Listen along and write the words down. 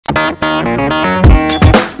Matt,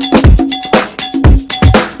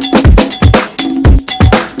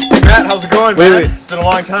 how's it going, man? It's been a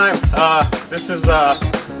long time. This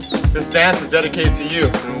dance is dedicated to you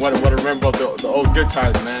and what I remember about the old good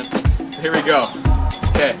times, man. So here we go.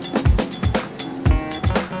 Okay.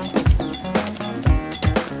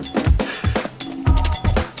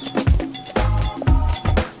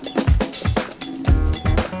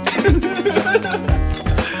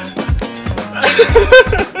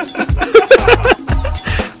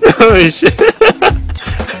 Oh shit.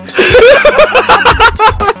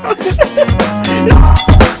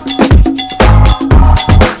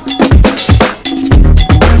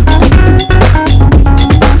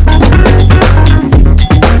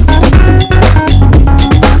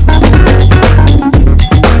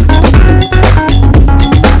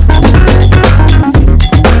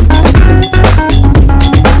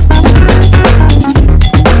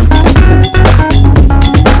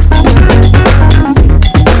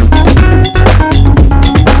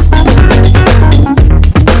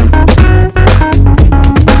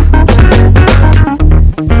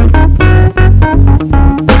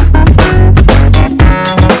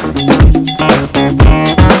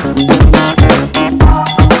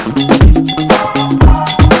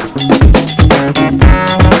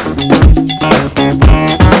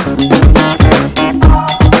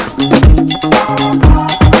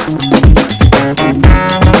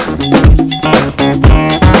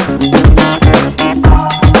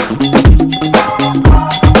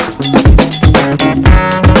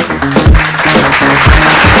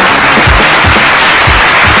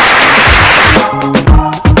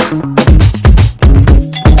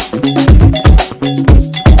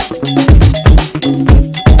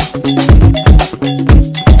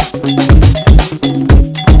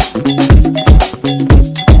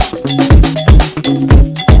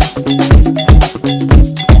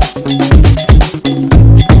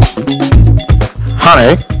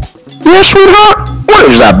 Honey? Yeah, sweetheart? What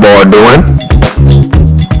is that boy doing?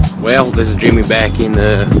 Well, this is Jimmy back in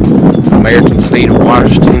the American state of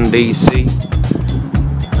Washington, D.C.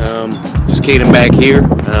 Just kidding back here.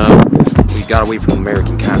 We got away from the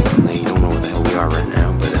American continent. You don't know where the hell we are right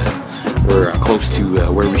now, but we're close to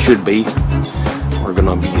where we should be. We're going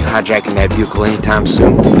to be hijacking that vehicle anytime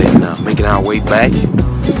soon, then making our way back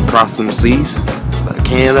across them seas. But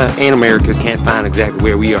Canada and America can't find exactly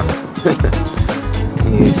where we are.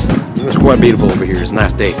 It's quite beautiful over here. It's a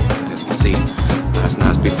nice day, as you can see.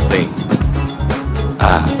 Nice, beautiful day.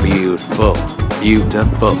 Ah, beautiful,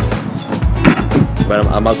 beautiful. But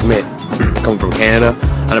I must admit, coming from Canada,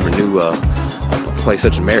 I never knew a place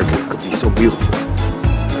such as America could be so beautiful.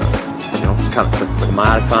 You know, it's kind of like a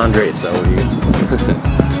mighty fine dress over here.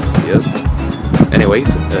 Yep.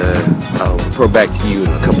 Anyways, I'll report back to you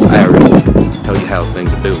in a couple hours. Tell you how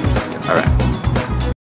things are doing. All right.